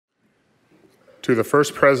to the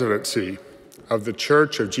First Presidency of the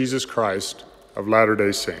Church of Jesus Christ of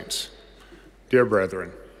Latter-day Saints. Dear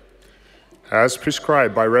brethren, as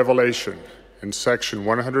prescribed by Revelation in section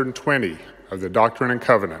 120 of the Doctrine and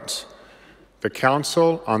Covenants, the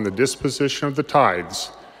Council on the Disposition of the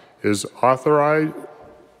Tithes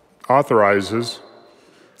authorizes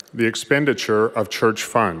the expenditure of church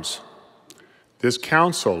funds. This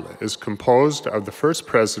council is composed of the First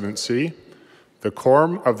Presidency, the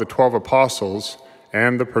Quorum of the 12 Apostles,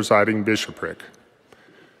 and the presiding bishopric.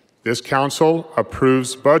 This council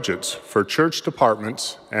approves budgets for church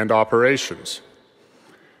departments and operations.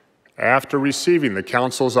 After receiving the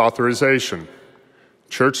council's authorization,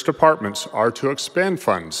 church departments are to expend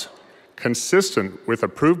funds consistent with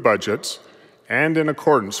approved budgets and in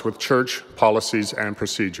accordance with church policies and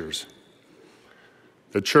procedures.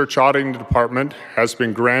 The Church Auditing Department has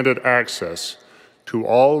been granted access to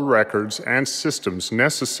all records and systems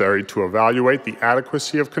necessary to evaluate the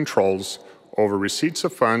adequacy of controls over receipts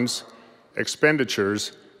of funds,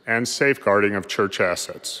 expenditures, and safeguarding of church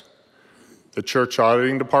assets. The Church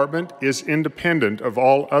Auditing Department is independent of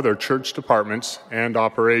all other church departments and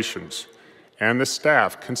operations, and the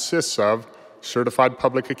staff consists of certified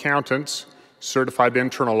public accountants, certified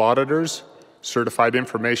internal auditors, certified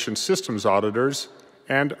information systems auditors,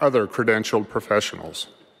 and other credentialed professionals.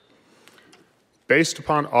 Based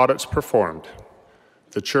upon audits performed,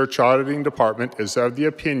 the Church Auditing Department is of the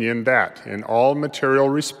opinion that, in all material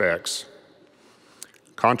respects,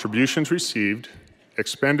 contributions received,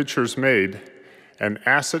 expenditures made, and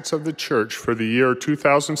assets of the church for the year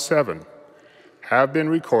 2007 have been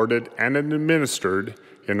recorded and administered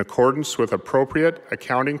in accordance with appropriate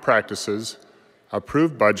accounting practices,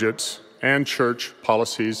 approved budgets, and church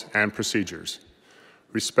policies and procedures.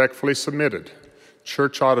 Respectfully submitted,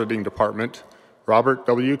 Church Auditing Department, Robert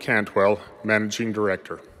W. Cantwell, Managing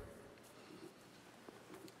Director.